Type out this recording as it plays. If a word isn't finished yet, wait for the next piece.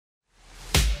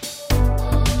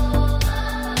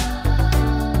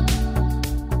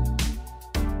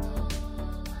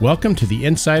Welcome to the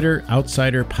Insider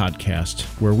Outsider podcast,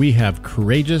 where we have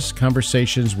courageous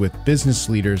conversations with business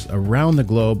leaders around the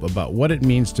globe about what it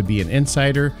means to be an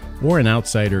insider or an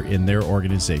outsider in their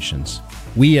organizations.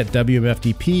 We at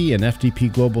WMFDP and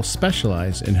FDP Global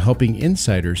specialize in helping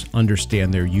insiders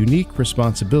understand their unique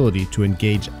responsibility to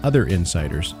engage other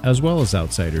insiders, as well as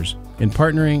outsiders, in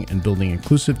partnering and building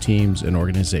inclusive teams and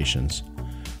organizations.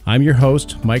 I'm your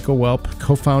host, Michael Welp,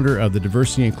 co-founder of the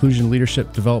diversity and inclusion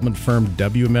leadership development firm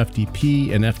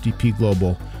WMFDP and FDP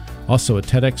Global, also a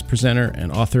TEDx presenter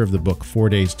and author of the book 4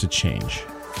 Days to Change.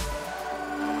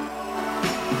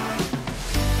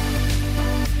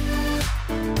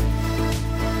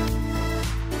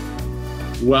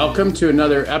 Welcome to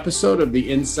another episode of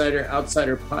the Insider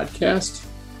Outsider podcast.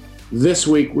 This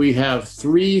week we have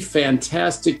three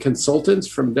fantastic consultants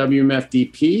from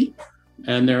WMFDP,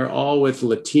 and they're all with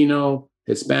Latino,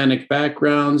 Hispanic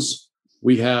backgrounds.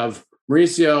 We have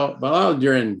Mauricio,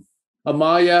 Valadrian,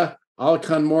 Amalia,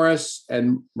 Alarcon,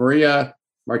 and Maria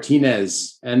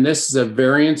Martinez. And this is a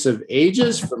variance of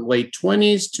ages from late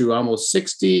 20s to almost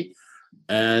 60.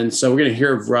 And so we're going to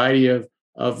hear a variety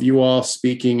of you all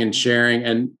speaking and sharing.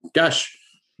 And gosh,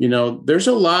 you know, there's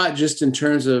a lot just in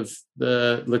terms of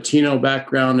the Latino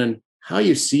background and how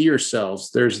you see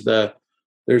yourselves. There's the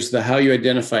how you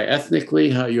identify ethnically,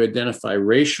 how you identify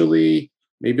racially,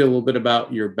 maybe a little bit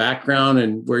about your background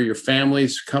and where your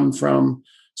families come from.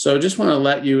 So I just want to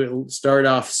let you start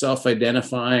off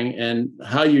self-identifying and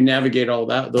how you navigate all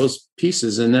those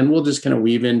pieces. And then we'll just kind of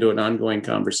weave into an ongoing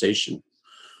conversation.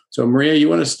 So Maria, you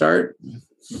want to start?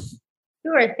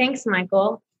 Sure. Thanks,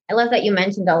 Michael. I love that you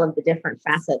mentioned all of the different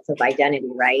facets of identity,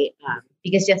 right?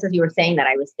 Because just as you were saying that,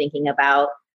 I was thinking about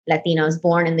Latinos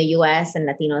born in the U.S. and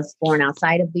Latinos born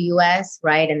outside of the U.S.,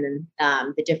 right? And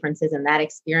then the differences in that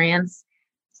experience.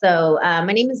 So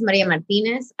my name is Maria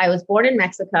Martinez. I was born in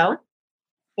Mexico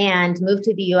and moved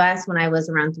to the U.S. when I was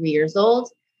around 3 years old.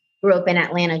 Grew up in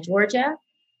Atlanta, Georgia.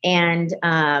 And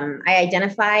I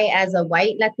identify as a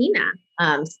white Latina.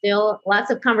 Still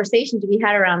lots of conversation to be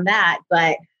had around that.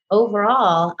 But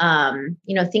overall,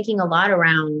 thinking a lot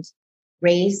around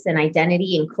race and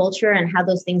identity and culture and how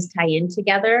those things tie in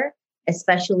together,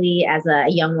 especially as a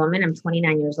young woman. I'm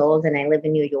 29 years old and I live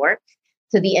in New York.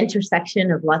 So the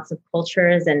intersection of lots of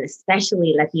cultures and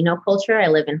especially Latino culture. I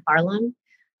live in Harlem.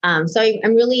 So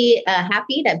I'm really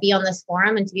happy to be on this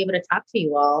forum and to be able to talk to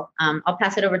you all. I'll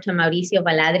pass it over to Mauricio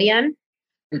Valadrian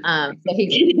so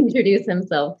he can introduce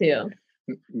himself too.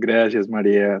 Gracias,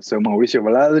 Maria. So Mauricio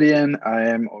Valadrian, I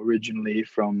am originally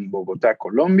from Bogota,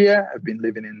 Colombia. I've been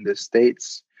living in the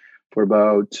States for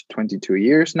about 22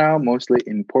 years now, mostly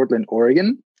in Portland,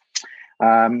 Oregon.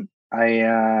 The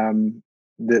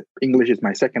English is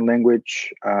my second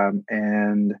language,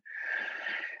 and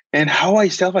how I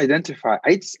self-identify.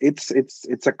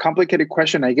 It's a complicated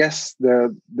question. I guess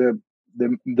the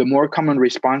more common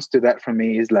response to that for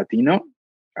me is Latino.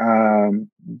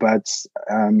 But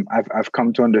I've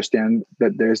come to understand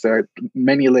that there's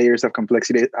many layers of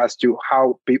complexity as to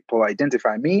how people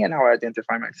identify me and how I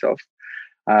identify myself.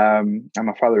 I'm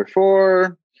a father of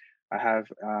four. I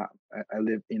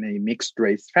live in a mixed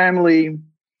race family,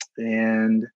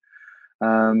 and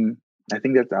I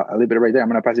think that I'll leave it right there. I'm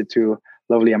going to pass it to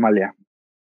lovely Amalia.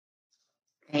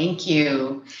 Thank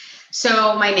you.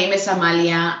 So my name is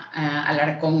Amalia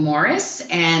Alarcon Morris,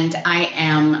 and I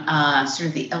am sort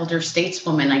of the elder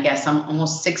stateswoman, I guess. I'm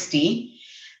almost 60.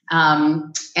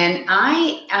 And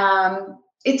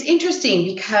it's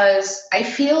interesting because I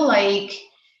feel like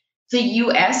the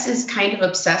U.S. is kind of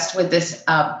obsessed with this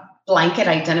blanket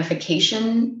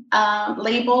identification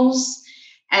labels.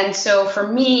 And so for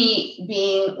me,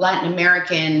 being Latin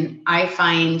American, I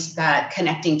find that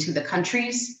connecting to the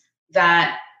countries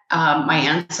that my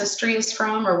ancestry is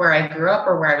from, or where I grew up,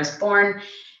 or where I was born,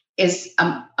 is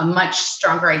a much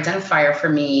stronger identifier for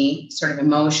me, sort of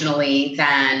emotionally,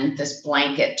 than this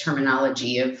blanket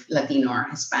terminology of Latino or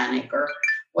Hispanic or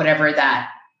whatever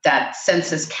that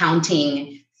census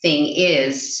counting thing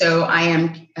is. So I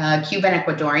am Cuban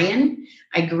Ecuadorian.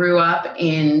 I grew up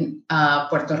in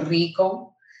Puerto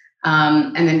Rico,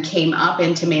 and then came up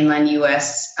into mainland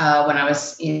U.S. When I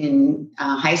was in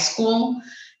high school.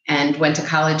 And went to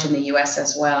college in the U.S.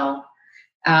 as well.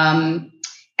 And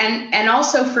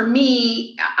also for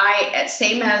me,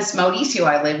 same as Mauricio,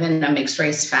 I live in a mixed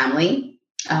race family.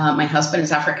 My husband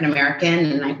is African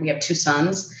American, and we have two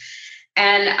sons.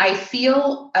 And I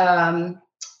feel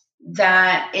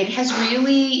that it has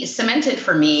really cemented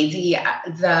for me the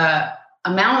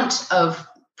amount of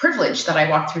privilege that I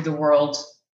walk through the world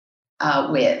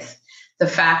with. The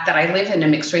fact that I live in a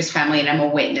mixed race family and I'm a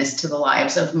witness to the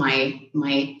lives of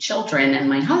my children and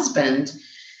my husband,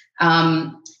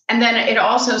 And then it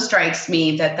also strikes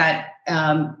me that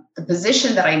the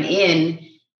position that I'm in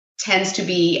tends to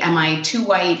be, am I too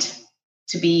white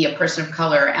to be a person of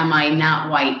color? Am I not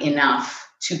white enough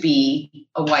to be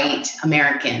a white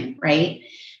American, right?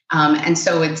 And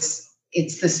so it's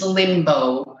this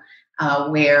limbo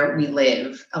where we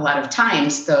live. A lot of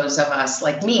times, those of us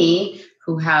like me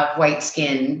who have white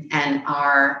skin and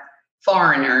are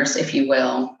foreigners, if you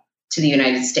will, to the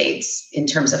United States in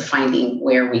terms of finding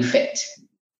where we fit.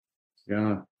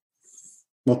 Yeah.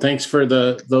 Well, thanks for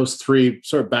those three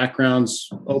sort of backgrounds,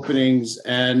 openings,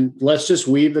 and let's just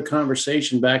weave the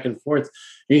conversation back and forth.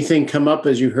 Anything come up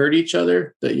as you heard each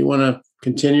other that you want to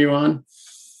continue on?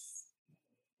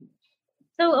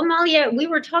 So, Amalia, we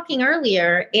were talking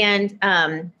earlier, and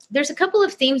there's a couple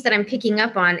of themes that I'm picking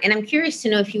up on, and I'm curious to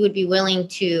know if you would be willing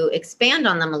to expand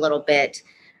on them a little bit.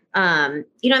 I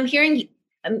hear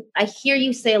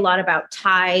you say a lot about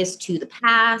ties to the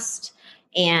past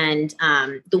and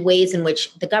the ways in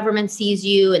which the government sees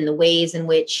you and the ways in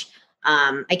which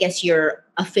I guess you're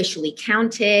officially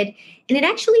counted. And it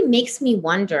actually makes me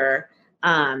wonder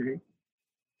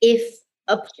if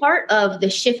a part of the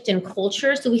shift in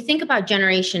culture, so we think about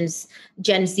generations,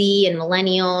 Gen Z and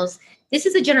millennials, this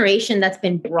is a generation that's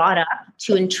been brought up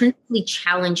to intrinsically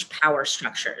challenge power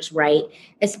structures, right?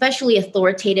 Especially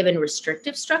authoritative and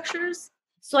restrictive structures.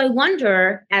 So I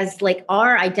wonder, as like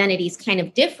our identities kind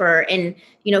of differ, and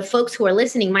folks who are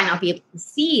listening might not be able to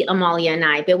see Amalia and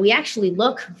I, but we actually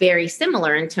look very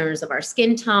similar in terms of our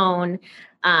skin tone,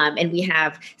 and we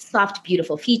have soft,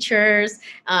 beautiful features.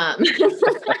 Our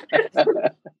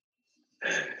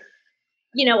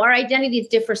identities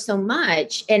differ so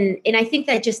much, and I think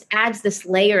that just adds this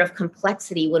layer of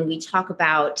complexity when we talk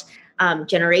about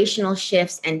generational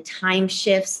shifts and time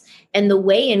shifts, and the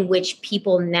way in which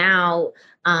people now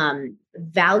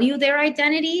value their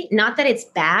identity. Not that it's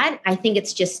bad. I think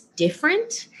it's just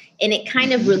different. And it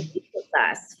kind of releases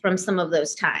us from some of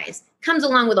those ties. Comes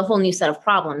along with a whole new set of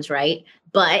problems, right?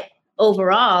 But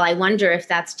overall, I wonder if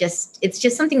it's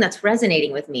just something that's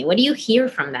resonating with me. What do you hear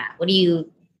from that? What do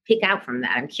you pick out from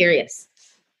that? I'm curious.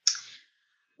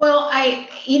 Well, and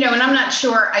I'm not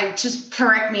sure, just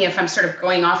correct me if I'm sort of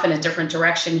going off in a different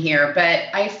direction here, but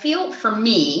I feel for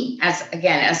me,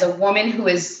 as a woman who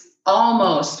is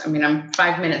I'm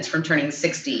 5 minutes from turning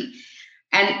 60.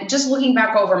 And just looking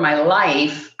back over my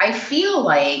life, I feel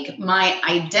like my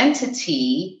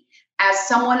identity as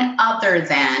someone other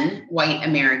than white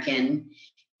American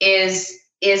has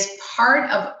been part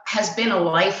of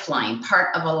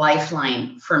a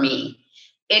lifeline for me.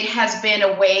 It has been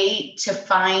a way to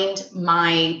find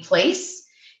my place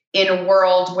in a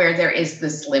world where there is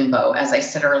this limbo, as I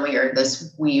said earlier,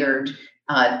 this weird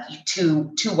too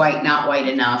white, not white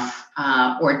enough,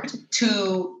 or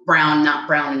too brown, not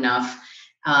brown enough,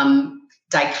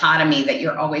 dichotomy that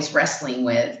you're always wrestling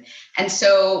with. And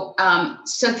so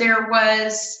there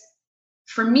was,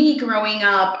 for me growing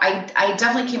up, I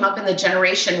definitely came up in the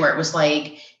generation where it was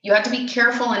like, you have to be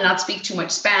careful and not speak too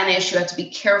much Spanish. You have to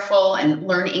be careful and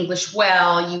learn English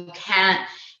well.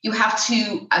 You have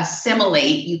to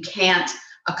assimilate. You can't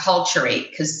acculturate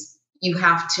because you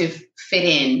have to fit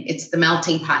in. It's the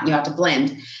melting pot and you have to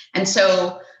blend. And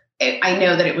so I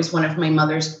know that it was one of my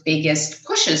mother's biggest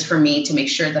pushes for me to make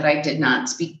sure that I did not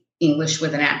speak English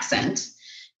with an accent,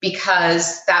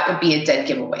 because that would be a dead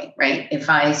giveaway, right? If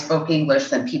I spoke English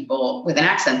with an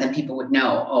accent, then people would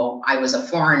know, oh, I was a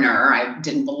foreigner, I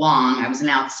didn't belong, I was an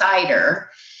outsider.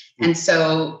 And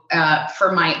so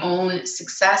for my own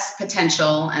success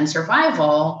potential and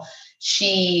survival,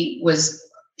 she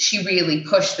really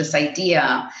pushed this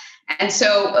idea. And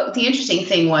so the interesting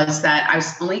thing was that I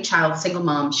was only child, single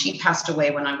mom. She passed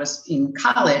away when I was in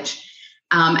college.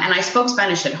 And I spoke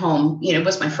Spanish at home. It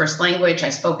was my first language. I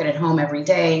spoke it at home every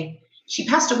day. She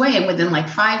passed away. And within like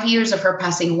 5 years of her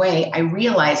passing away, I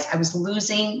realized I was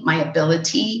losing my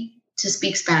ability to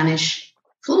speak Spanish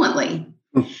fluently.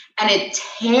 And it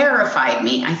terrified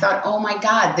me. I thought, oh my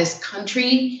God, this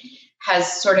country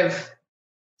has sort of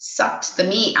sucked the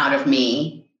meat out of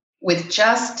me with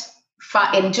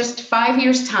in just 5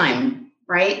 years time,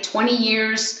 right? 20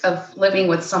 years of living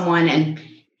with someone and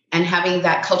having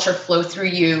that culture flow through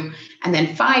you. And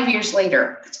then 5 years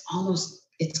later,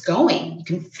 it's going, you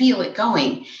can feel it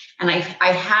going. And I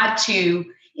had to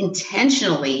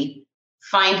intentionally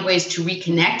find ways to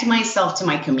reconnect myself to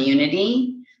my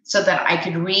community so that I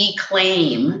could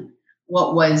reclaim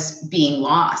what was being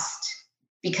lost,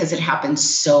 because it happened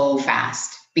so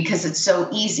fast, because it's so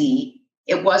easy.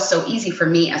 It was so easy for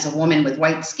me as a woman with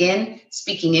white skin,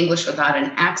 speaking English without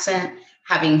an accent,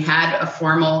 having had a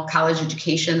formal college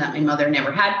education that my mother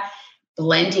never had.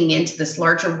 blending into this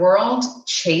larger world,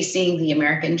 chasing the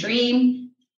American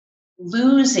dream,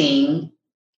 losing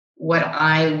what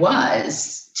I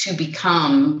was to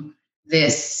become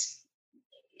this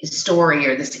story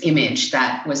or this image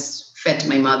that was fed to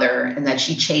my mother and that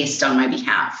she chased on my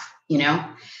behalf, you know?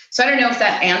 So I don't know if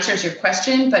that answers your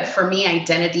question, but for me,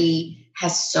 identity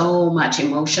has so much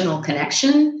emotional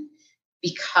connection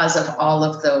because of all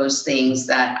of those things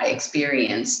that I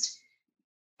experienced.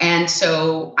 And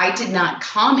so I did not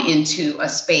come into a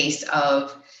space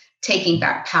of taking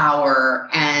back power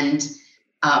and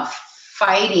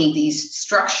fighting these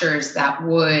structures that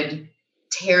would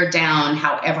tear down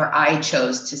however I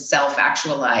chose to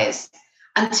self-actualize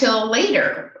until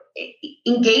later,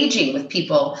 engaging with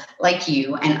people like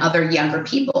you and other younger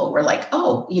people were like,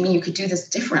 oh, you mean you could do this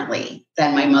differently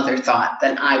than my mother thought,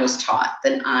 than I was taught,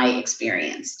 than I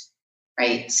experienced,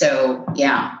 right? So,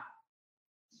 yeah.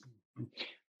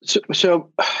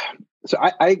 So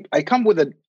I come with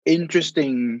an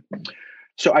interesting.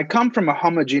 So I come from a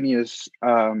homogeneous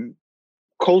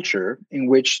culture in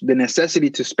which the necessity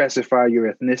to specify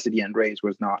your ethnicity and race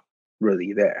was not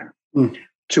really there.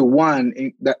 To one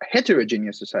in the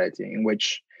heterogeneous society in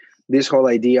which this whole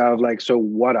idea of like, so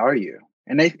what are you?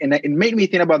 And it made me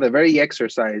think about the very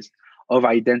exercise of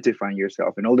identifying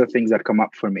yourself and all the things that come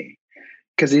up for me,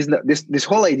 because this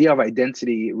whole idea of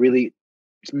identity really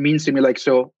means to me like,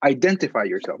 so identify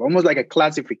yourself, almost like a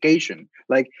classification.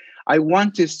 Like, I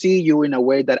want to see you in a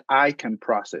way that I can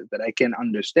process, that I can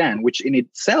understand, which in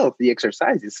itself, the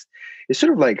exercise is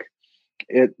sort of like,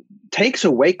 it takes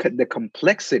away the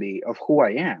complexity of who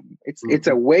I am. It's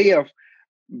a way of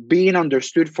being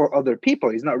understood for other people.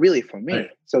 It's not really for me. Right.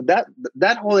 So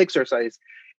that whole exercise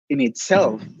in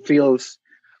itself feels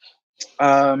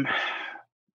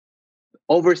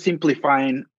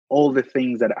oversimplifying all the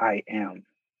things that I am.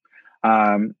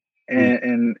 And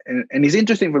it's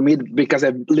interesting for me because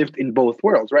I've lived in both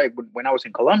worlds, right? When I was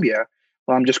in Colombia,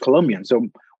 well, I'm just Colombian. So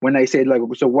when I say like,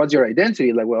 so what's your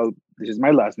identity? Like, well, this is my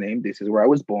last name. This is where I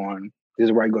was born. This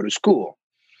is where I go to school.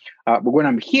 But when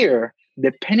I'm here,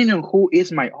 depending on who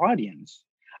is my audience,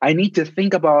 I need to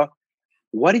think about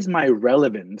what is my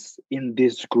relevance in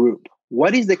this group?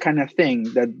 What is the kind of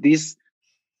thing that this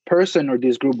person or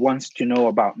this group wants to know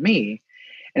about me?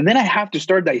 And then I have to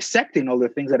start dissecting all the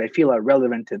things that I feel are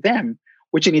relevant to them,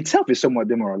 which in itself is somewhat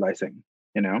demoralizing,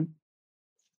 you know?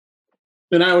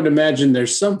 And I would imagine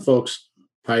there's some folks,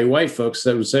 probably white folks,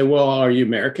 that would say, well, are you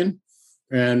American?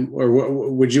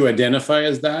 Or would you identify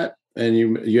as that? And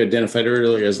you identified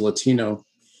earlier as Latino.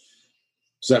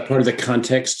 Is that part of the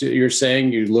context you're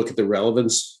saying? You look at the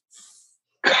relevance?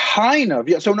 Kind of,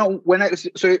 yeah. So no,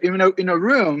 in a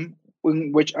room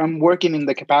in which I'm working in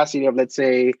the capacity of, let's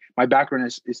say, my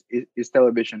background is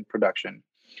television production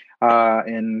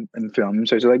and film.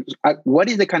 So like, what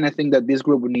is the kind of thing that this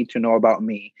group would need to know about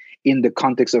me in the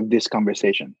context of this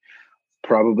conversation?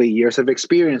 Probably years of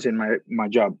experience in my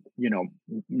job. You know,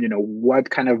 what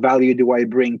kind of value do I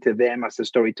bring to them as a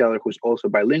storyteller who's also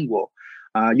bilingual?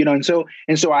 And so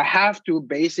I have to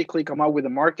basically come up with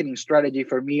a marketing strategy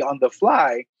for me on the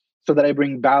fly so that I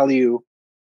bring value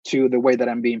to the way that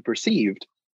I'm being perceived,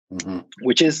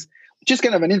 which is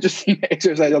kind of an interesting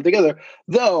exercise altogether.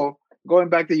 Though, going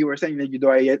back to you were saying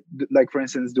that for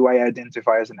instance, do I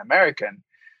identify as an American?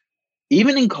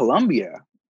 Even in Colombia,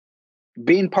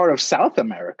 being part of South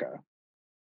America,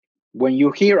 when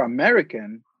you hear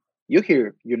American, you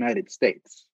hear United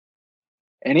States,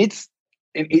 and it's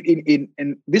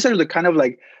and these are the kind of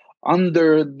like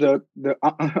under the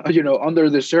under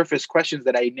the surface questions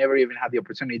that I never even had the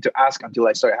opportunity to ask until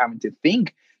I started having to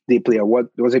think deeply of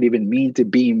what does it even mean to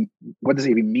be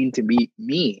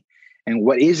me, and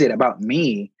what is it about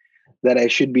me that I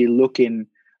should be looking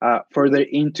further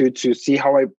into to see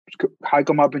how I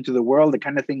come up into the world, the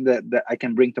kind of thing that I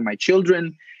can bring to my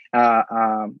children.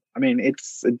 I mean, it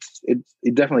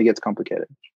definitely gets complicated.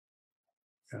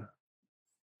 Yeah.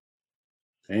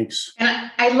 Thanks.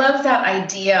 And I love that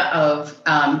idea of,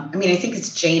 I think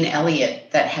it's Jane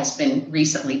Elliott that has been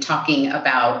recently talking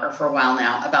about, or for a while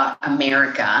now, about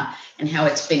America and how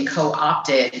it's been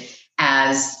co-opted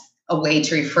as a way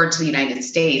to refer to the United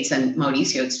States. And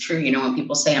Mauricio, it's true, when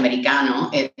people say Americano,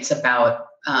 it's about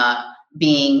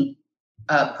being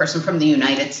a person from the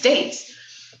United States.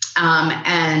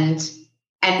 And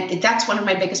that's one of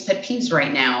my biggest pet peeves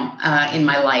right now in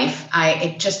my life.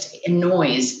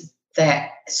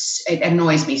 It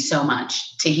annoys me so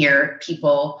much to hear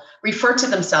people refer to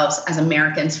themselves as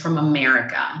Americans from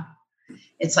America.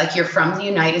 It's like you're from the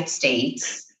United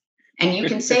States. And you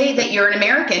can say that you're an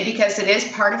American because it is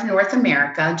part of North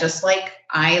America, just like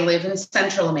I live in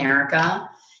Central America.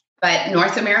 But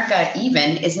North America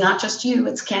even is not just you,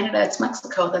 it's Canada, it's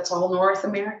Mexico, that's all North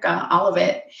America, all of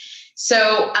it.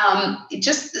 So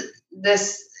just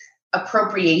this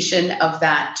appropriation of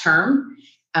that term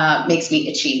makes me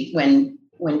itchy when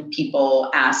people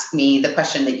ask me the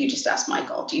question that you just asked,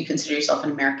 Michael, do you consider yourself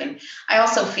an American? I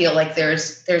also feel like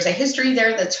there's a history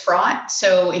there that's fraught.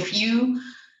 So if you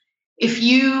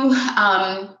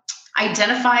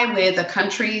identify with a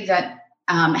country that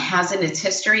has in its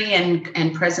history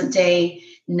and present day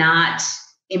not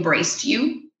embraced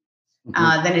you,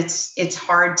 then it's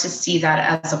hard to see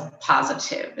that as a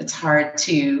positive. It's hard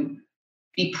to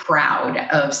be proud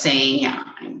of saying, yeah,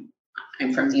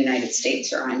 I'm from the United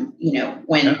States, or I'm,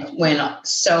 when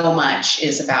so much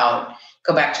is about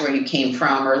go back to where you came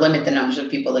from, or limit the numbers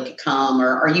of people that could come,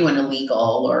 or are you an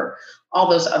illegal, or all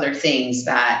those other things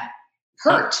that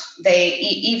hurt. They,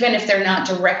 even if they're not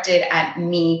directed at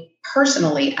me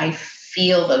personally, I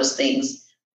feel those things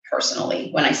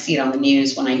personally when I see it on the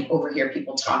news, when I overhear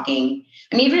people talking.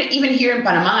 I mean, even here in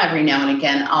Panama, every now and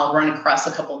again, I'll run across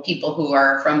a couple of people who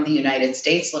are from the United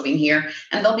States living here,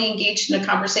 and they'll be engaged in a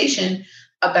conversation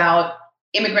about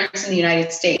immigrants in the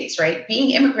United States, right?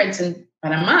 Being immigrants in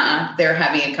Panama, they're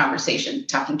having a conversation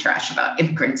talking trash about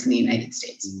immigrants in the United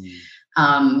States.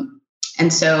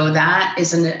 And so that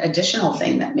is an additional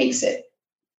thing that makes it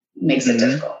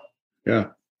difficult. Yeah.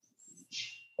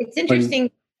 It's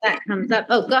interesting that comes up.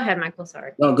 Oh, go ahead, Michael.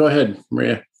 Sorry. No, go ahead,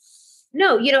 Maria.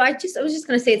 No, I was just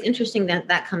going to say it's interesting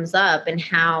that comes up, and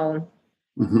how,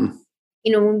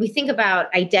 when we think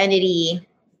about identity,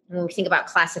 when we think about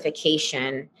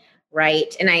classification,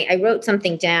 right? And I wrote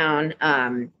something down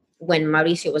when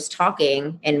Mauricio was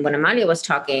talking and when Amalia was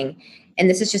talking, and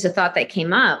this is just a thought that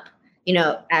came up,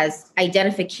 as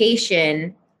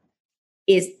identification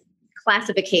is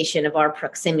classification of our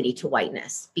proximity to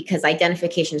whiteness, because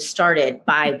identification started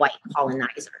by white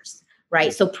colonizers,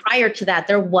 right? So prior to that,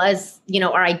 there was,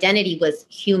 our identity was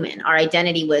human. Our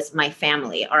identity was my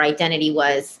family. Our identity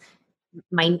was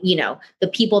my, the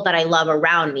people that I love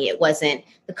around me. It wasn't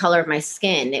the color of my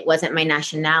skin. It wasn't my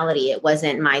nationality. It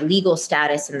wasn't my legal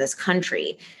status in this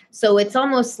country. So it's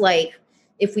almost like,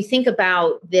 if we think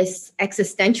about this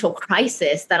existential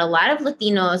crisis that a lot of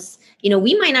Latinos,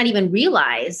 we might not even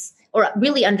realize or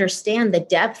really understand the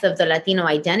depth of the Latino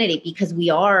identity, because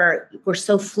we're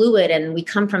so fluid and we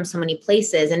come from so many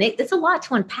places, and it's a lot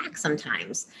to unpack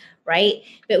sometimes, right?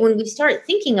 But when we start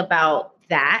thinking about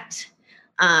that,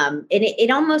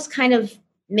 it almost kind of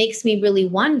makes me really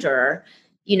wonder,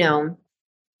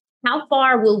 how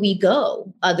far will we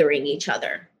go othering each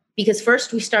other? Because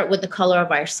first we start with the color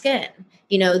of our skin.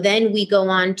 Then we go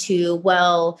on to,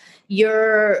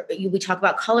 we talk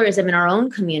about colorism in our own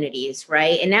communities,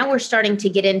 right? And now we're starting to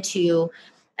get into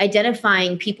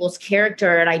identifying people's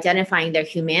character and identifying their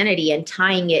humanity and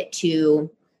tying it to,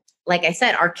 like I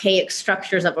said, archaic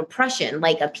structures of oppression,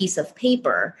 like a piece of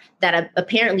paper that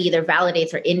apparently either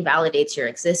validates or invalidates your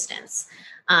existence.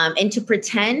 And to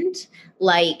pretend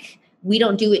like we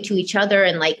don't do it to each other,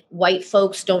 and like white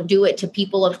folks don't do it to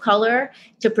people of color,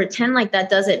 to pretend like that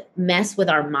doesn't mess with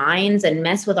our minds and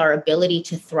mess with our ability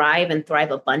to thrive and thrive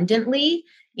abundantly.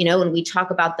 When we talk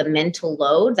about the mental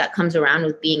load that comes around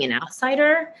with being an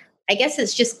outsider, I guess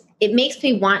it makes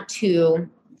me want to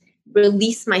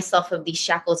release myself of these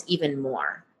shackles even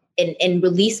more, and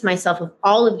release myself of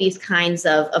all of these kinds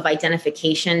of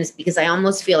identifications, because I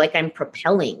almost feel like I'm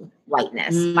propelling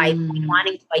whiteness by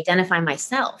wanting to identify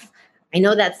myself. I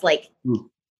know that's like,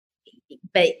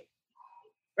 but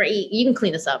right, you can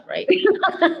clean this up, right?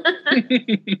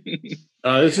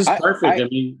 This is perfect. I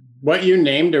mean, what you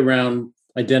named around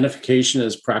identification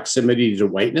as proximity to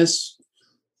whiteness,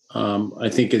 I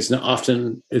think it's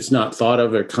not thought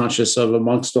of or conscious of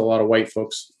amongst a lot of white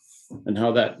folks, and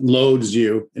how that loads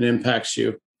you and impacts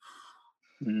you.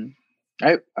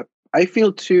 I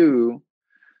feel too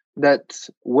that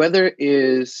whether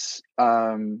is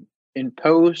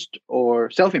imposed or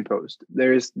self-imposed,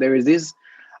 there is this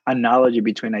analogy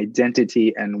between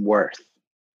identity and worth,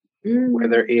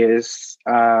 whether it is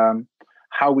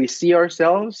how we see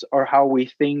ourselves or how we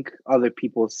think other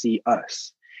people see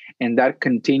us, and that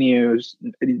continues.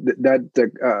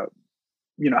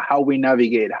 How we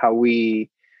navigate, how we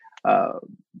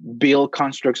build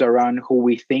constructs around who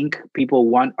we think people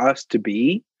want us to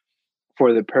be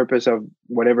for the purpose of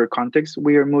whatever context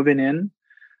we are moving in.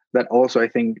 That also, I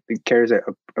think, it carries a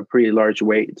pretty large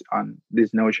weight on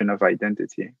this notion of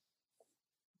identity.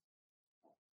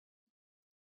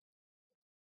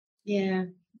 Yeah.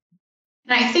 And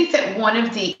I think that one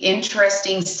of the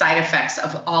interesting side effects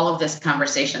of all of this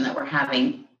conversation that we're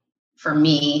having, for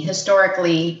me,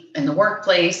 historically in the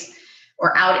workplace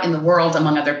or out in the world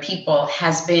among other people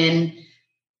has been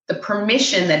the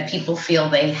permission that people feel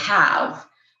they have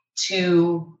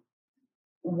to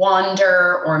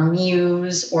wander or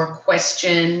muse or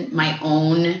question my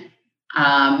own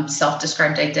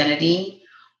self-described identity,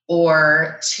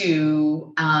 or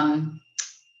to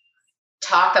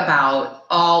talk about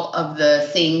all of the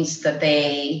things that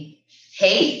they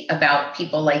hate about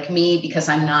people like me because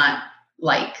I'm not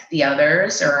like the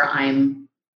others, or I'm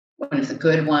one of the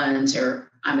good ones, or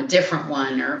I'm a different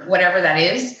one, or whatever that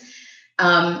is.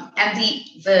 And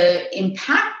the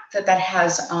impact that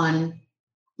has on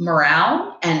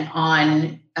morale and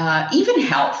on even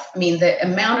health. I mean, the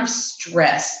amount of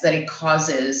stress that it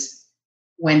causes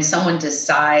when someone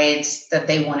decides that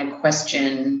they want to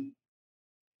question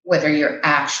whether you're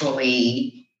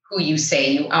actually who you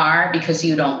say you are because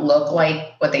you don't look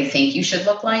like what they think you should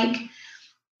look like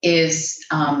is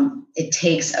it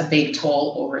takes a big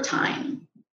toll over time.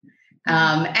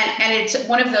 And it's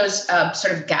one of those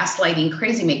sort of gaslighting,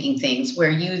 crazy making things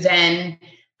where you then,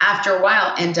 after a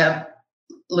while, end up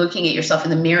looking at yourself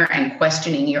in the mirror and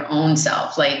questioning your own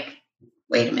self. Like,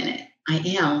 wait a minute, I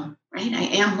am, right? I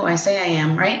am who I say I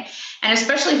am, right? And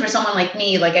especially for someone like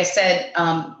me, like I said,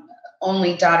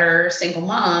 only daughter, single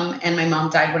mom, and my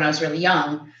mom died when I was really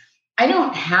young. I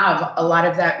don't have a lot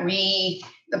of that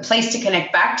the place to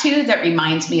connect back to that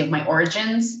reminds me of my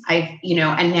origins. And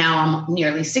now I'm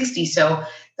nearly 60. So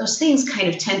those things kind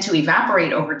of tend to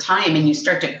evaporate over time and you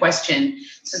start to question.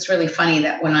 So it's really funny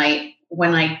that when I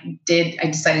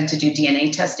decided to do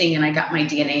DNA testing and I got my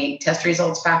DNA test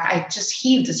results back, I just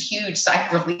heaved this huge sigh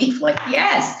of relief. Like,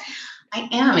 yes, I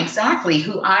am exactly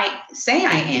who I say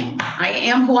I am. I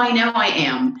am who I know I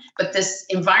am. But this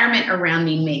environment around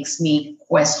me makes me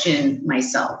question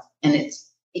myself. And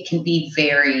it can be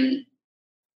very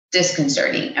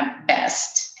disconcerting at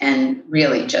best and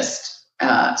really just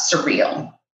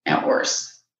surreal at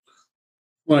worst.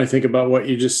 When I think about what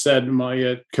you just said,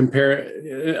 Amalia, compare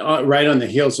right on the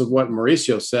heels of what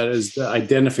Mauricio said is the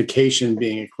identification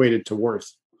being equated to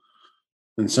worth.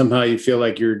 And somehow you feel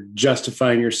like you're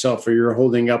justifying yourself or you're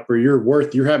holding up or your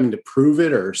worth, you're having to prove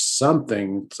it or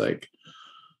something. It's like,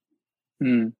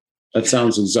 that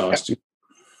sounds exhausting.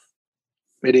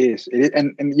 It is.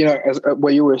 And as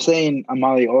what you were saying,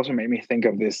 Amalia, also made me think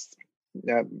of this.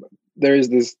 There is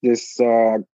this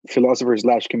philosopher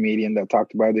 / comedian that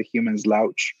talked about the human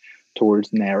slouch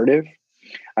towards narrative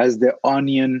as the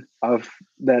onion of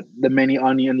the many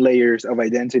onion layers of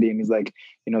identity. And he's like,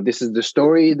 this is the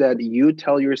story that you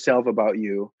tell yourself about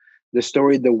you, the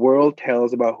story the world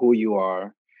tells about who you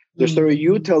are, the story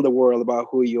you tell the world about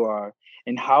who you are,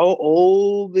 and how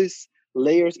all these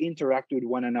layers interact with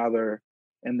one another.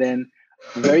 And then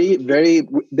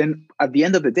then at the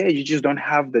end of the day, you just don't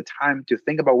have the time to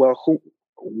think about, well,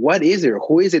 what is it?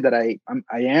 Who is it that I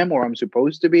am or I'm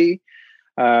supposed to be?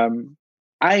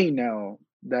 I know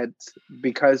that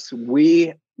because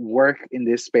we work in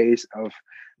this space of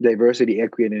diversity,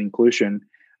 equity, and inclusion,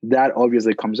 that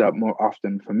obviously comes up more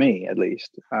often for me, at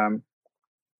least. And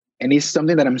it's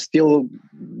something that I'm still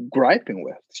griping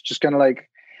with. It's just kind of like,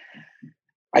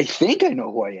 I think I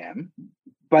know who I am,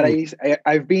 but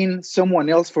I've been someone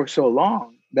else for so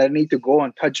long that I need to go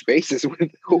and touch bases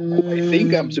with who I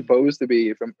think I'm supposed to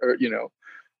be.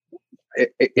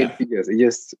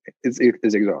 It's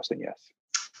exhausting. Yes.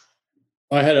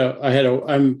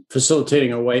 I'm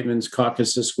facilitating a white men's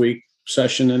caucus this week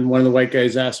session, and one of the white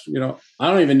guys asked,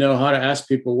 I don't even know how to ask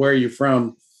people where are you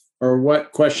from or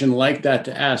what question like that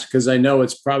to ask, because I know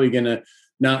it's probably going to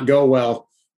not go well.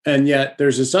 And yet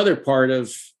there's this other part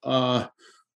of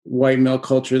white male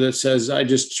culture that says, I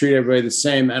just treat everybody the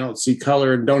same. I don't see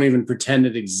color and don't even pretend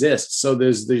it exists. So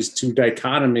there's these two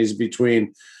dichotomies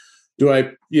between, do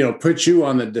I, put you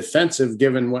on the defensive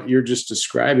given what you're just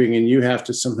describing, and you have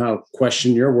to somehow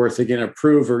question your worth again,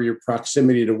 approve or your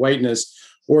proximity to whiteness,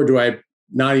 or do I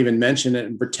not even mention it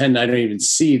and pretend I don't even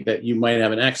see that you might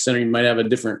have an accent or you might have a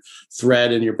different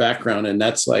thread in your background? And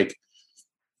that's like,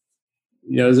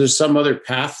 there's some other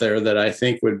path there that I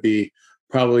think would be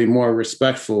probably more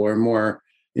respectful or more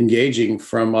engaging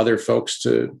from other folks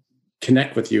to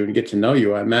connect with you and get to know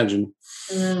you, I imagine.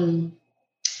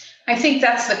 I think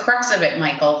that's the crux of it,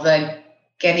 Michael, the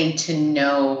getting to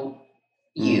know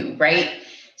you, right?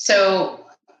 So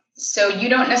you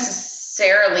don't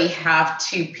necessarily have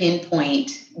to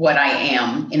pinpoint what I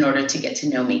am in order to get to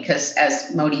know me, because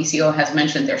as Mauricio has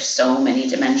mentioned, there's so many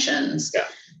dimensions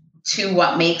to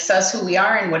what makes us who we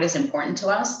are and what is important to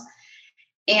us.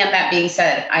 And that being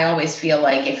said, I always feel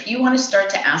like if you want to start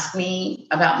to ask me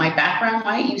about my background,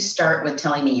 why don't you start with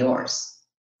telling me yours?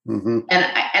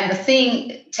 And the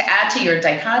thing to add to your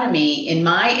dichotomy, in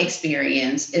my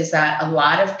experience, is that a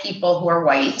lot of people who are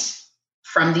white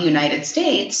from the United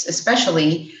States,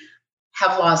 especially,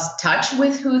 have lost touch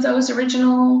with who those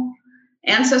original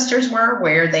ancestors were,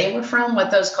 where they were from,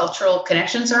 what those cultural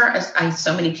connections are.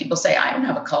 So many people say, I don't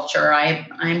have a culture.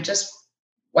 I'm just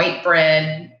white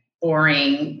bread,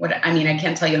 boring. I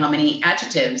can't tell you how many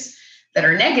adjectives that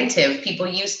are negative people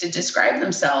use to describe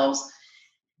themselves.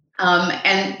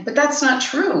 But that's not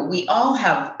true. We all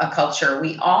have a culture.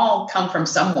 We all come from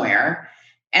somewhere.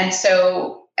 And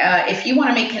so if you want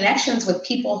to make connections with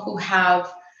people who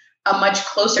have a much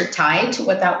closer tie to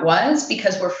what that was,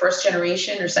 because we're first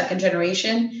generation or second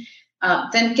generation,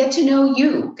 then get to know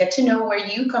you, get to know where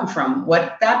you come from,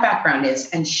 what that background is,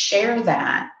 and share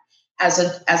that as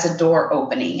a door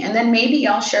opening. And then maybe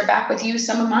I'll share back with you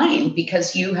some of mine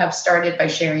because you have started by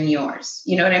sharing yours.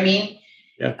 You know what I mean?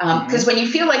 Yeah. Because when you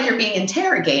feel like you're being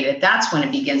interrogated, that's when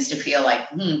it begins to feel like,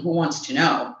 who wants to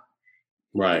know?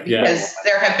 Right. Yeah. Because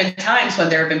there have been times when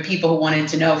there have been people who wanted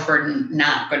to know for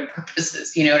not good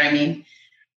purposes. You know what I mean?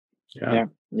 Yeah.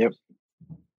 Yep.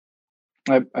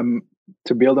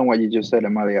 To build on what you just said,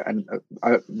 Amalia, and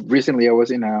recently I was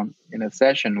in a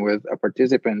session with a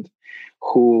participant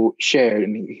who shared,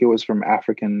 and he was from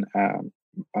African,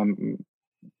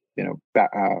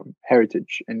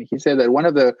 heritage, and he said that one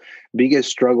of the biggest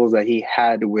struggles that he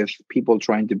had with people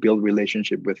trying to build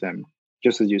relationship with him,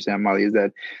 just as you said, Amalia, is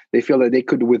that they feel that they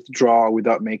could withdraw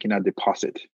without making a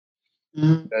deposit.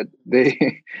 Mm-hmm.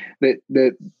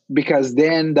 That because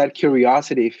then that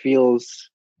curiosity feels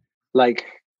like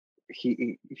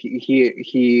he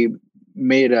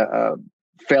made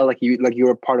felt like you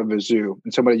were part of a zoo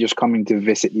and somebody just coming to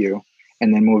visit you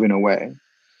and then moving away.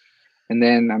 And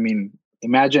then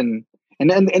imagine,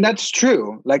 and that's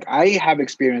true. Like, I have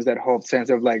experienced that whole sense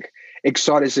of like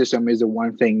exoticism is the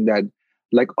one thing that,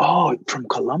 like, oh, from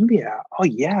Colombia, oh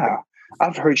yeah,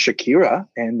 I've heard Shakira,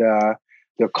 and the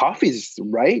coffee's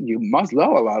right. You must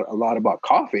know a lot about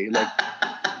coffee. Like,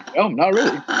 no, not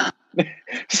really.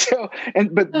 So,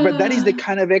 but that is the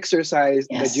kind of exercise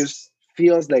that just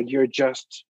feels like you're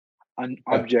just an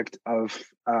object of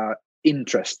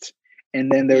interest,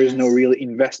 and then there is no real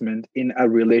investment in a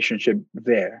relationship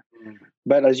there.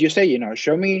 But as you say,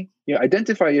 show me,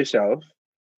 identify yourself.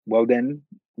 Well, then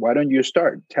why don't you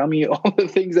start? Tell me all the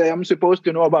things that I'm supposed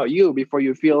to know about you before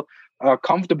you feel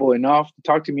comfortable enough to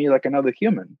talk to me like another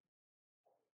human.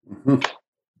 Mm-hmm.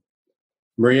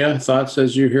 Maria, thoughts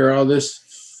as you hear all this?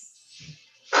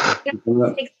 It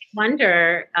makes me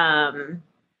wonder,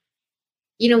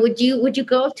 would you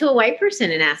go up to a white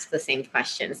person and ask the same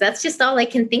questions? That's just all I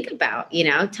can think about.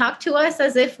 Talk to us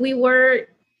as if we were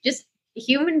just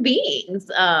human beings.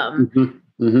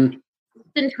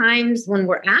 Oftentimes when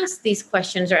we're asked these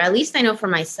questions, or at least I know for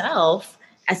myself,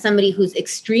 as somebody who's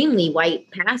extremely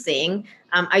white passing,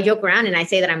 I joke around and I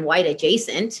say that I'm white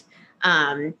adjacent.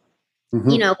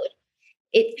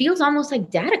 It feels almost like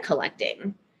data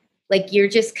collecting. Like, you're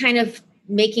just kind of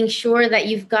making sure that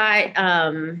you've got,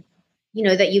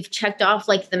 that you've checked off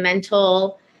like the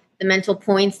mental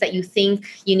points that you think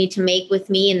you need to make with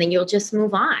me, and then you'll just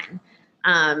move on.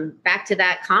 Back to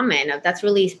that comment of that's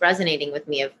really resonating with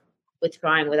me, of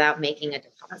withdrawing without making a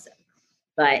deposit.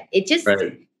 But it just,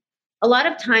 a lot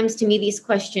of times to me, these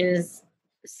questions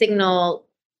signal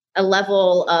a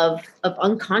level of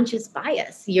unconscious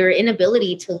bias, your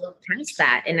inability to look past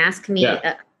that and ask me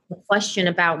a question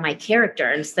about my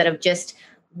character instead of just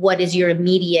what is your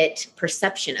immediate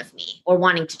perception of me, or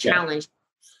wanting to challenge.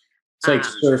 It's like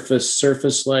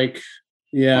surface, like,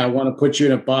 I want to put you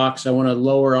in a box. I want to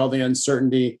lower all the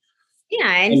uncertainty. Yeah.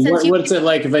 And what's it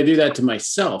like if I do that to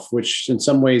myself, which in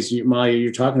some ways, Malia,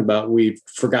 you're talking about, we've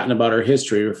forgotten about our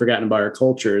history. We've forgotten about our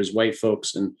culture as white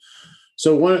folks. And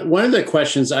so one of the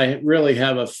questions I really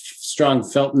have a strong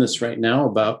feltness right now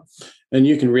about, and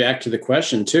you can react to the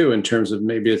question too, in terms of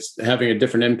maybe it's having a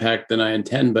different impact than I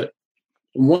intend, but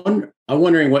I'm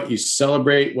wondering what you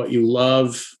celebrate, what you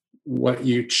love, what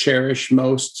you cherish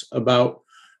most about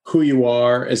who you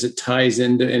are as it ties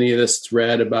into any of this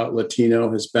thread about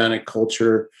Latino, Hispanic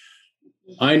culture.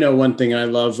 I know one thing I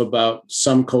love about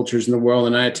some cultures in the world,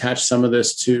 and I attach some of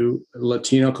this to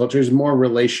Latino culture, is more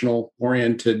relational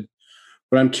oriented.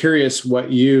 But I'm curious what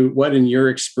in your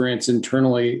experience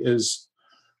internally is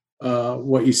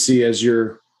what you see as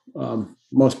your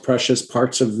most precious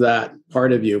parts of that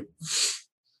part of you.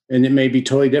 And it may be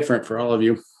totally different for all of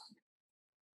you.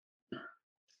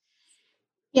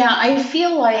 Yeah, I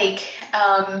feel like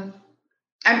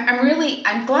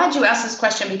I'm glad you asked this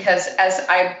question, because as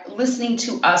I'm listening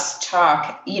to us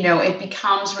talk, it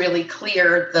becomes really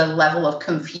clear the level of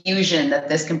confusion that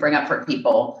this can bring up for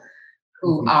people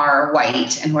who are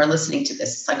white and who are listening to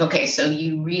this. It's like, okay, so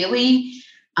you really,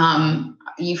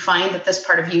 you find that this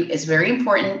part of you is very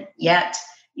important, yet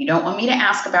you don't want me to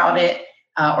ask about it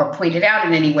or point it out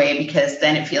in any way, because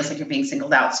then it feels like you're being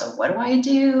singled out. So what do I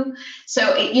do?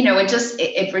 So,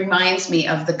 it reminds me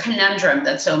of the conundrum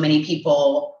that so many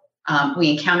people,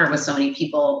 we encounter with so many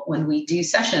people when we do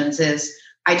sessions is,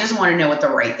 I just want to know what the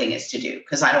right thing is to do,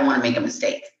 because I don't want to make a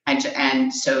mistake.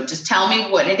 And so just tell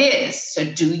me what it is. So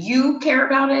do you care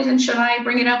about it, and should I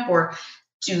bring it up, or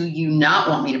do you not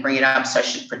want me to bring it up, so I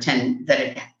should pretend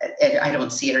that I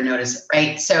don't see it or notice it,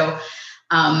 right? So,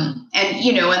 and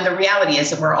the reality is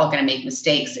that we're all going to make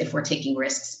mistakes if we're taking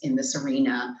risks in this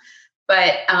arena.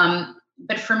 But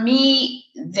for me,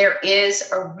 there is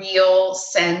a real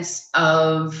sense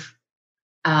of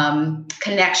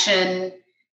connection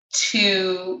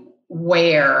to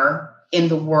where in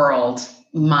the world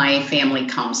my family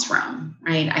comes from,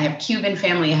 right? I have Cuban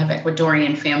family, I have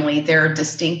Ecuadorian family. They're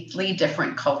distinctly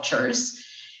different cultures.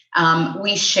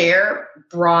 We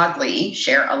broadly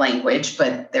share a language,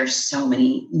 but there's so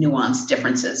many nuanced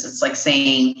differences. It's like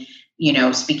saying,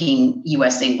 speaking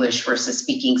US English versus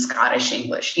speaking Scottish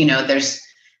English.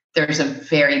 There's a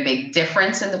very big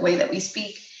difference in the way that we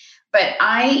speak. But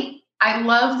I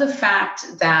love the fact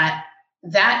that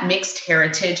mixed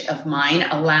heritage of mine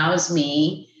allows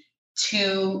me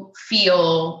to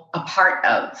feel a part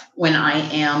of when I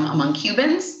am among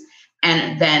Cubans,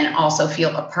 and then also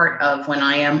feel a part of when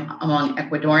I am among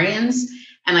Ecuadorians.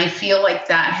 And I feel like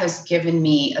that has given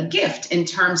me a gift in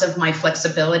terms of my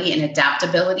flexibility and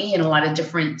adaptability in a lot of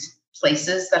different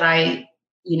places that I,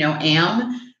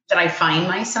 that I find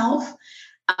myself.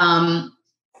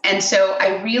 And so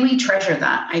I really treasure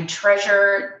that. I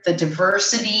treasure the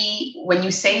diversity. When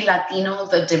you say Latino,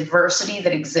 the diversity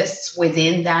that exists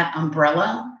within that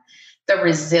umbrella, the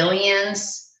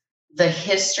resilience, the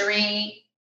history,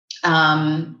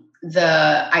 the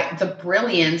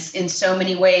brilliance in so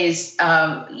many ways.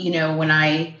 When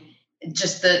I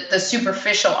just the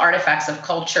superficial artifacts of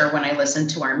culture, when I listen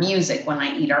to our music, when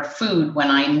I eat our food,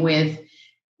 when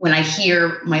I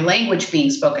hear my language being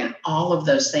spoken, all of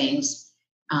those things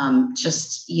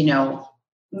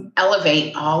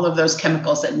elevate all of those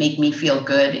chemicals that make me feel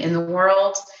good in the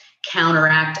world,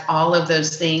 counteract all of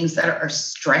those things that are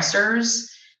stressors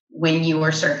when you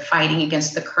are sort of fighting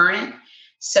against the current.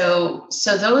 So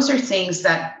those are things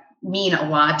that mean a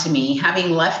lot to me.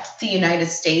 Having left the United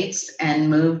States and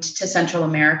moved to Central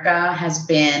America has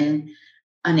been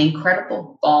an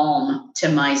incredible balm to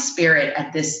my spirit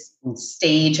at this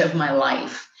stage of my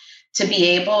life. To be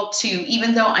able to,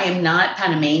 even though I am not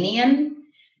Panamanian,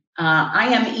 I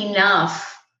am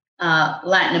enough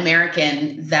Latin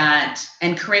American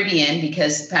and Caribbean,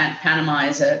 because Panama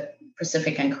is a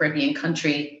Pacific and Caribbean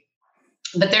country.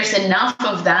 But there's enough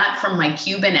of that from my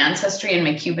Cuban ancestry and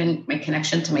my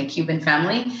connection to my Cuban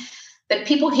family that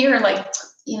people here are like,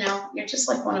 you're just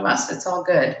like one of us. It's all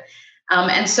good.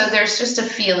 And so there's just a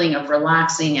feeling of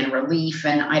relaxing and relief,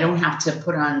 and I don't have to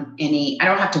I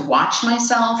don't have to watch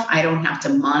myself. I don't have to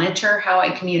monitor how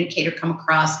I communicate or come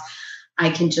across. I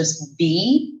can just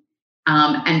be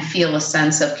and feel a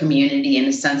sense of community and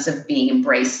a sense of being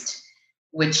embraced,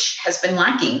 which has been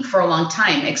lacking for a long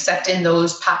time, except in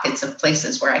those pockets of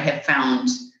places where I have found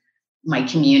my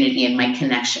community and my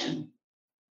connection.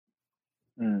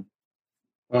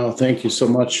 Well, thank you so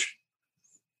much.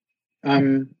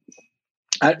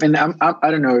 I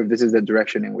don't know if this is the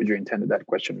direction in which you intended that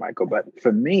question, Michael, but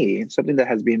for me, something that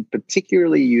has been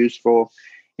particularly useful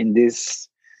in this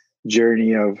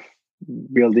journey of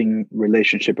building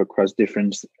relationship across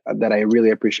difference that I really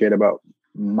appreciate about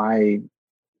my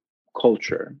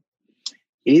culture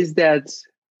is that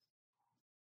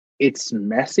it's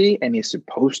messy and it's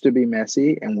supposed to be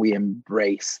messy, and we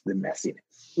embrace the messiness.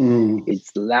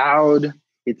 It's loud,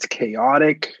 it's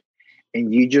chaotic,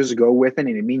 and you just go with it,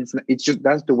 and it means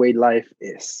that's the way life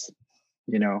is.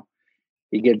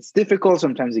 It gets difficult,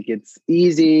 sometimes it gets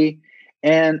easy,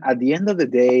 and at the end of the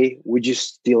day, we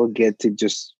just still get to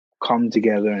just come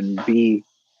together and be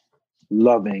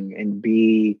loving and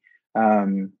be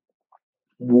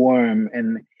warm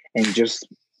and just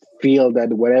feel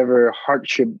that whatever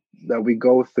hardship that we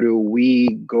go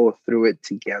through it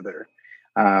together,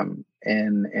 and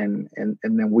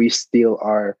then we still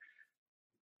are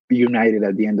united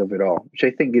at the end of it all, which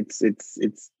I think it's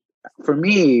for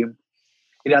me,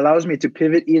 it allows me to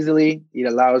pivot easily. It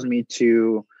allows me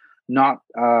to not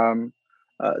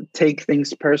take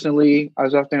things personally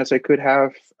as often as I could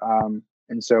have,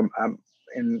 And so,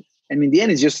 and in the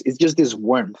end, it's just this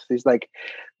warmth. It's like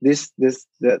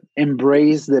the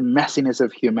embrace the messiness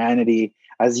of humanity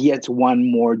as yet one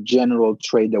more general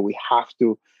trait that we have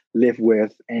to live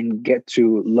with and get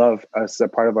to love as a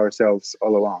part of ourselves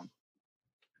all along.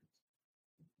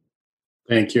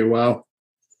 Thank you. Wow.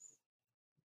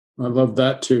 I love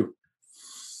that too.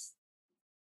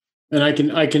 And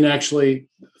I can actually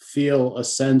feel a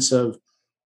sense of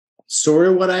sort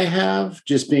of what I have,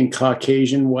 just being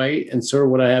Caucasian white, and sort of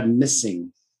what I have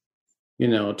missing,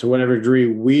 to whatever degree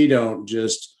we don't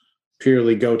just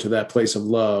purely go to that place of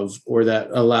love or that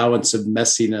allowance of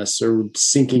messiness or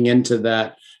sinking into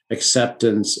that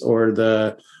acceptance or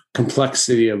the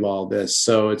complexity of all this.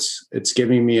 So it's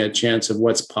giving me a chance of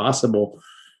what's possible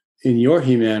in your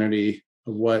humanity,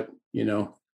 of what,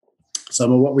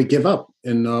 some of what we give up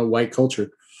in white culture.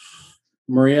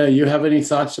 Maria, you have any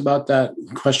thoughts about that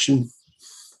question?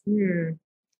 I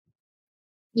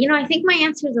think my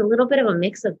answer is a little bit of a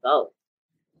mix of both,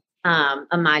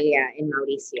 Amalia and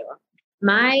Mauricio.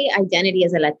 My identity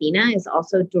as a Latina is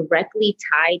also directly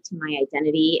tied to my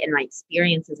identity and my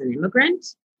experience as an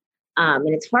immigrant.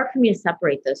 And it's hard for me to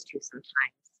separate those two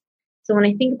sometimes. So when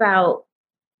I think about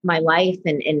my life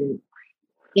and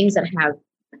things that have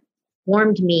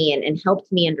formed me and helped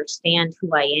me understand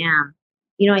who I am,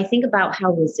 I think about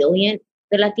how resilient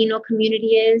the Latino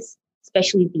community is,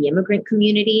 especially the immigrant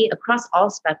community across all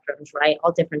spectrums, right?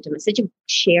 All different, such a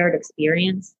shared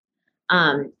experience.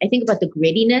 I think about the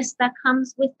grittiness that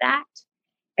comes with that.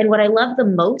 And what I love the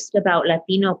most about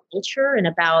Latino culture and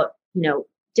about,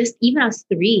 just even us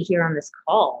three here on this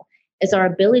call is our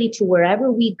ability to,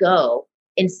 wherever we go,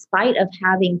 in spite of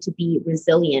having to be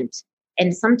resilient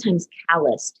and sometimes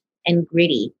calloused and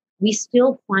gritty, we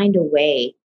still find a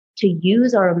way to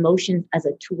use our emotions as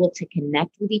a tool to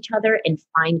connect with each other and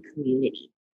find community.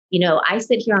 I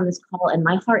sit here on this call and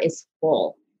my heart is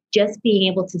full just being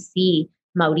able to see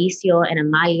Mauricio and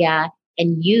Amalia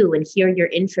and you and hear your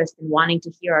interest in wanting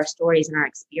to hear our stories and our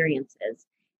experiences.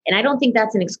 And I don't think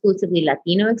that's an exclusively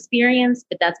Latino experience,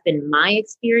 but that's been my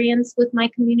experience with my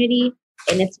community.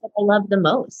 And it's what I love the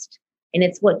most. And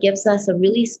it's what gives us a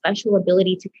really special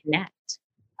ability to connect,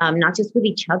 not just with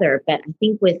each other, but I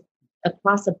think with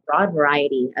across a broad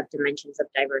variety of dimensions of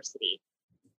diversity.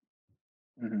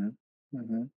 Mm-hmm.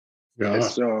 Mm-hmm. Yeah.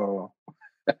 So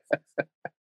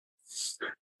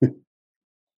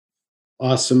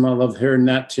awesome. I love hearing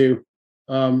that too.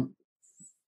 I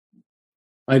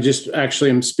just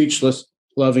actually am speechless,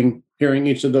 loving hearing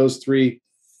each of those three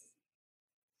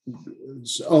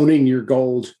owning your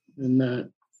gold in that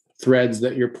threads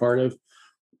that you're part of.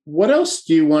 What else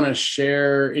do you want to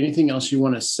share? Anything else you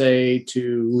want to say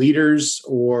to leaders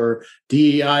or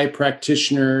DEI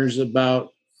practitioners about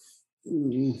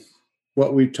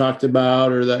what we've talked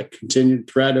about, or that continued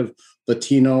thread of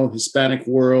Latino, Hispanic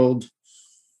world?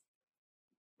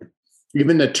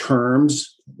 Even the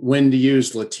terms, when to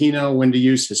use Latino, when to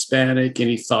use Hispanic,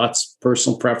 any thoughts,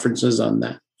 personal preferences on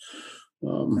that?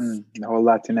 The whole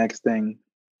Latinx thing.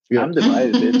 Yeah. I'm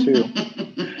divided there too.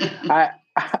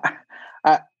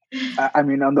 I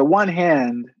mean, on the one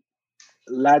hand,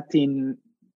 Latinx,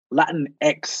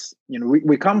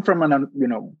 we come from an,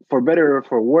 for better or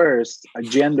for worse, a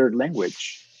gendered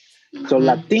language. So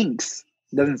Latinx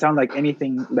doesn't sound like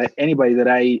anything that anybody that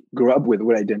I grew up with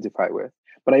would identify with.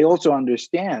 But I also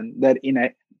understand that in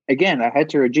a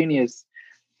heterogeneous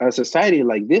society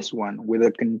like this one, with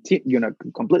a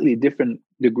completely different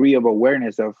degree of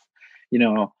awareness of,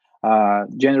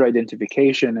 gender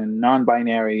identification and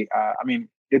non-binary,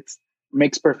 it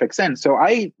makes perfect sense. So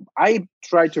I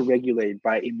try to regulate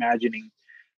by imagining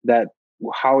that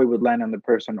how it would land on the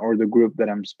person or the group that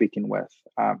I'm speaking with,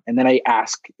 and then I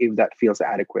ask if that feels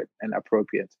adequate and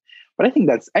appropriate. But I think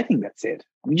that's it.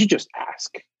 You just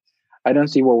ask. I don't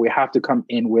see where we have to come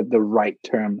in with the right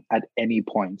term at any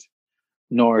point,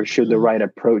 nor should the right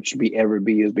approach ever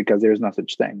be used, because there's no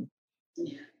such thing.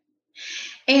 Yeah.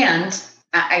 And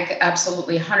I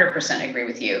absolutely 100% agree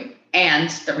with you. And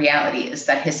the reality is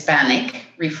that Hispanic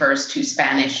refers to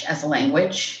Spanish as a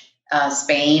language,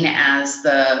 Spain as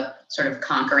the sort of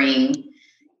conquering,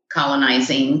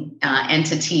 colonizing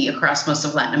entity across most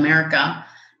of Latin America.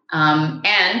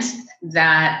 And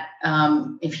that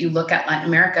if you look at Latin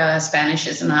America, Spanish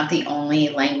is not the only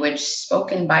language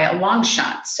spoken by a long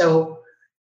shot. So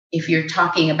if you're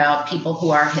talking about people who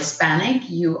are Hispanic,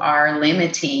 you are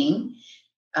limiting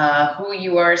who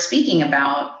you are speaking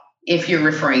about if you're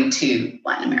referring to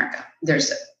Latin America.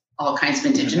 There's all kinds of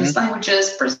indigenous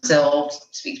languages. Brazil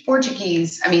speaks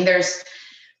Portuguese. I mean, there's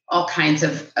all kinds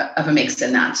of a mix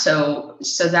in that. So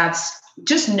that's,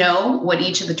 just know what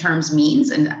each of the terms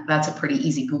means. And that's a pretty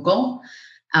easy Google.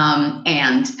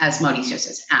 And as Mauricio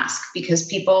says, ask, because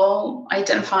people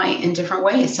identify in different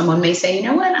ways. Someone may say, you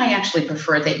know what, I actually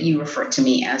prefer that you refer to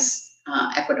me as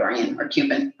Ecuadorian or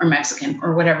Cuban or Mexican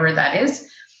or whatever that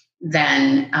is,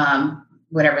 than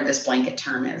whatever this blanket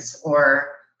term is.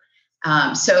 Or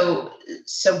so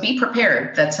be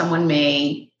prepared that someone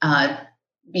may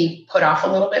be put off a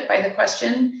little bit by the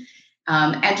question.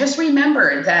 And just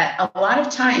remember that a lot of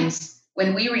times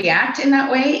when we react in that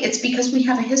way, it's because we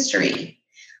have a history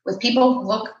with people who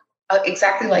look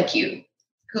exactly like you,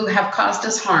 who have caused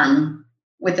us harm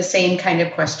with the same kind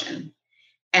of question.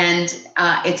 And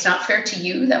it's not fair to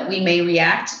you that we may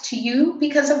react to you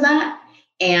because of that.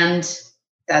 And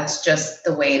that's just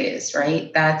the way it is,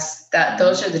 right?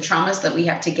 Those are the traumas that we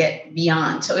have to get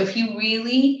beyond. So if you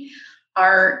really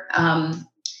are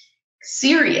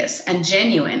serious and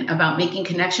genuine about making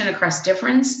connection across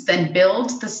difference, then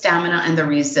build the stamina and the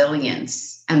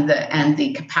resilience and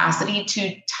the capacity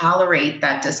to tolerate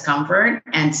that discomfort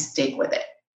and stick with it,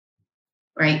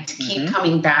 right? To keep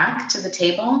coming back to the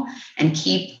table and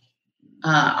keep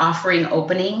offering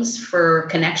openings for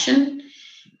connection,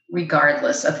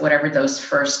 regardless of whatever those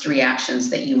first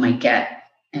reactions that you might get,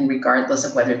 and regardless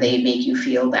of whether they make you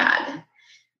feel bad.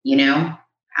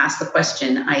 Ask the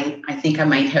question, I think I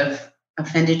might have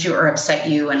offended you or upset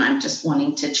you, and I'm just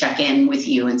wanting to check in with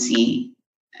you and see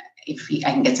if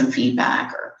I can get some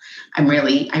feedback, or I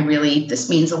really, this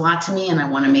means a lot to me and I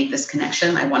want to make this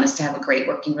connection. I want us to have a great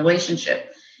working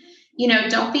relationship.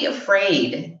 Don't be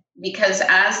afraid, because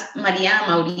as Maria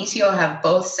and Mauricio have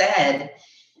both said,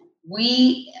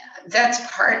 that's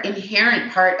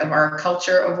inherent part of our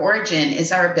culture of origin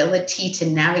is our ability to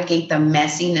navigate the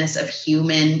messiness of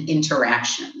human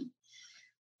interaction.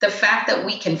 The fact that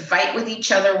we can fight with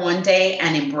each other one day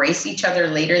and embrace each other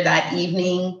later that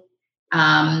evening,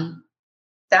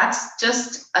 that's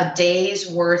just a day's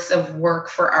worth of work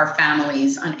for our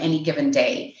families on any given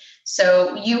day.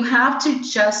 So you have to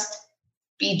just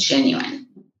be genuine,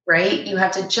 right? You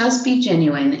have to just be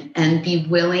genuine and be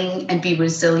willing and be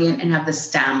resilient and have the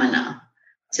stamina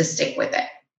to stick with it.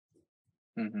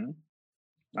 Mm-hmm.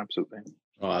 Absolutely.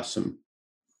 Awesome.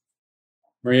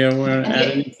 Maria, want to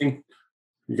add anything?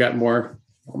 You got more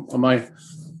on my...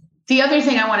 The other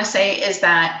thing I want to say is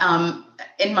that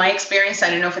in my experience, I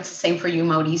don't know if it's the same for you,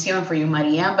 Mauricio, and for you,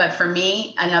 Maria, but for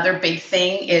me, another big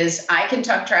thing is I can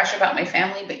talk trash about my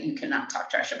family, but you cannot talk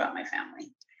trash about my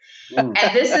family. And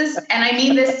I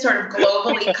mean this sort of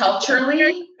globally,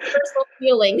 culturally. Personal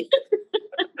feeling.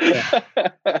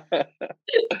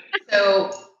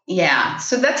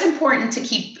 So that's important to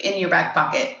keep in your back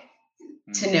pocket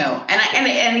to know.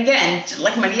 And again,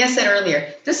 like Maria said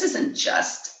earlier, this isn't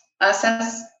just us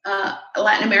as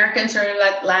Latin Americans or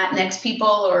Latinx people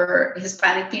or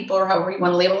Hispanic people or however you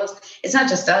want to label us. It's not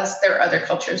just us. There are other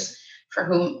cultures for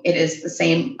whom it is the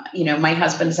same. My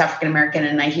husband is African American,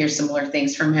 and I hear similar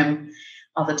things from him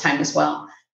all the time as well.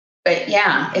 But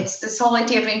yeah, it's this whole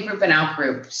idea of in-group and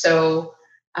out-group. So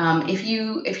if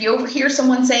you overhear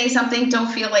someone saying something,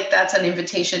 don't feel like that's an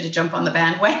invitation to jump on the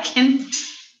bandwagon.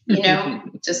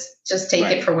 Just take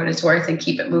it for what it's worth and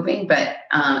keep it moving. But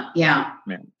yeah.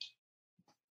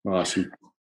 Awesome.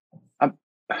 I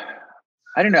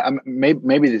don't know.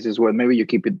 Maybe this is what. Maybe you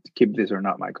keep this or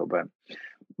not, Michael. But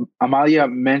Amalia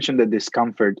mentioned the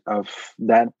discomfort of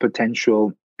that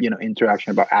potential,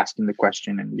 interaction about asking the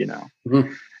question, and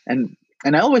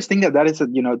and I always think that is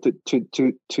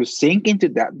to sink into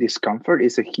that discomfort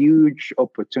is a huge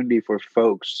opportunity for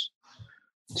folks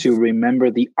to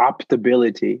remember the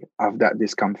optability of that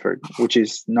discomfort, which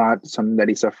is not something that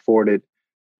is afforded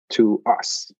to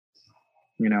us.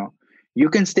 You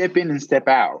can step in and step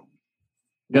out.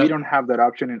 Yep. We don't have that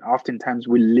option, and oftentimes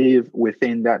we live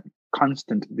within that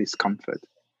constant discomfort.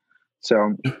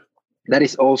 So that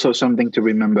is also something to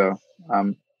remember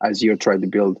as you're trying to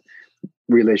build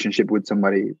relationship with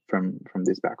somebody from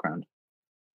this background.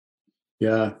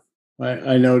 Yeah,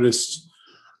 I noticed.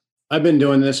 I've been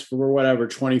doing this for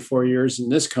 24 years in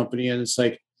this company, and it's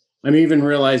like I'm even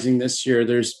realizing this year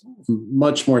there's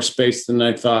much more space than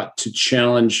I thought to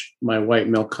challenge my white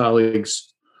male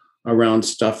colleagues around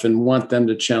stuff and want them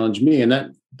to challenge me. And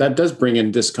that does bring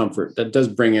in discomfort. That does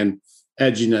bring in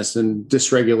edginess and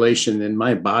dysregulation in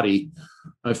my body.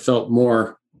 I've felt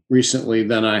more recently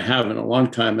than I have in a long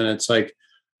time. And it's like,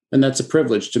 and that's a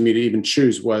privilege to me to even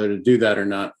choose whether to do that or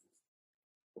not,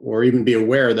 or even be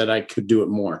aware that I could do it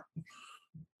more.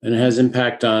 And it has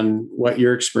impact on what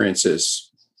your experience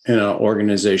is in an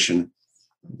organization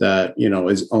that,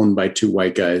 is owned by two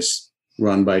white guys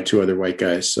run by two other white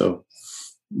guys. So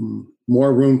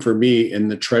more room for me in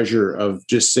the treasure of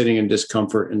just sitting in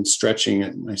discomfort and stretching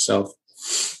it myself.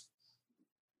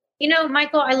 You know,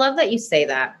 Michael, I love that you say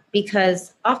that,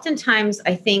 because oftentimes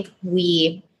I think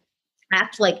we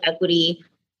act like equity,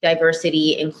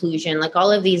 diversity, inclusion, like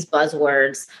all of these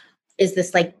buzzwords is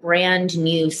this like brand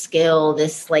new skill,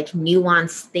 this like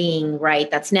nuanced thing, right?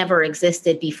 That's never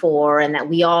existed before and that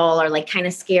we all are like kind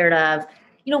of scared of.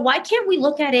 You know, why can't we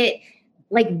look at it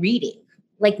like reading,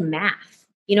 like math?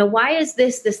 You know, why is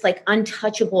this like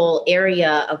untouchable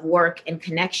area of work and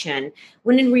connection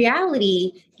when in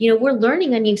reality, you know, we're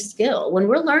learning a new skill. When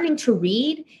we're learning to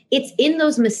read, it's in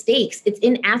those mistakes. It's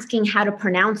in asking how to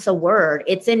pronounce a word.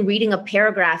 It's in reading a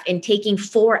paragraph and taking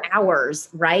 4 hours,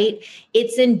 right?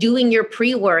 It's in doing your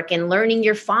pre-work and learning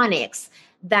your phonics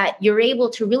that you're able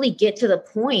to really get to the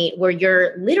point where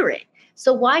you're literate.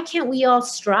 So why can't we all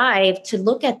strive to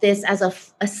look at this as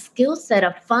a skill set,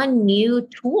 a fun new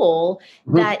tool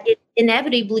that is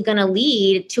inevitably going to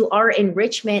lead to our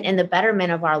enrichment and the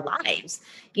betterment of our lives?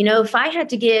 You know, if I had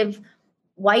to give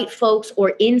white folks or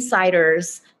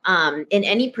insiders in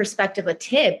any perspective a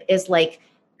tip, is like,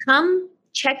 come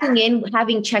checking in,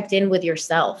 having checked in with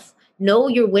yourself. Know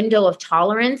your window of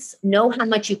tolerance, know how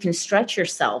much you can stretch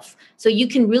yourself so you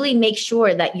can really make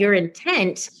sure that your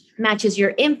intent matches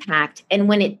your impact. And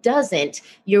when it doesn't,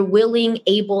 you're willing,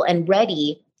 able, and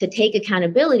ready to take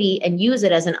accountability and use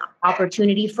it as an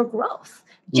opportunity for growth.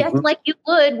 Just like you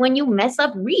would when you mess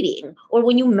up reading or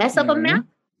when you mess up a math.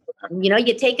 You know,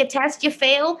 you take a test, you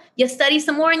fail, you study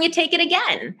some more, and you take it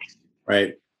again.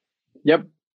 Right. Yep.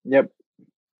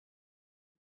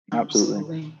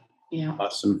 Absolutely. Yeah.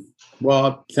 Awesome.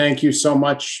 Well, thank you so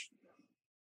much,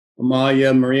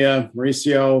 Amalia, Maria,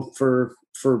 Mauricio, for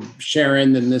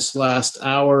sharing in this last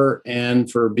hour and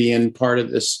for being part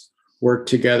of this work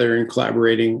together and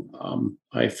collaborating.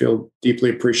 I feel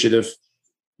deeply appreciative.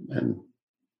 And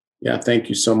yeah, thank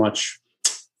you so much.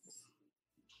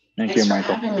 Thanks you,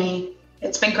 Michael. For having me.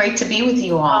 It's been great to be with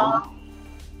you all.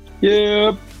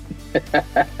 Yep.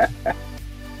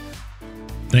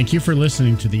 Thank you for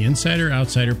listening to the Insider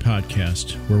Outsider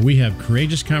podcast, where we have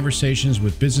courageous conversations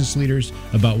with business leaders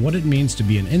about what it means to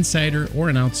be an insider or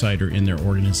an outsider in their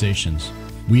organizations.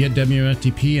 We at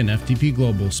WMFDP and FDP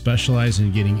Global specialize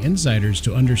in getting insiders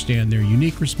to understand their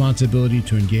unique responsibility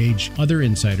to engage other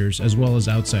insiders as well as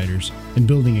outsiders in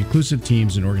building inclusive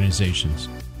teams and organizations.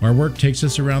 Our work takes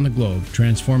us around the globe,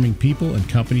 transforming people and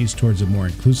companies towards a more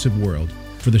inclusive world.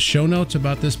 For the show notes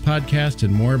about this podcast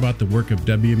and more about the work of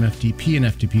WMFDP and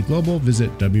FDP Global, visit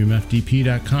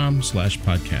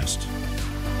WMFDP.com/podcast.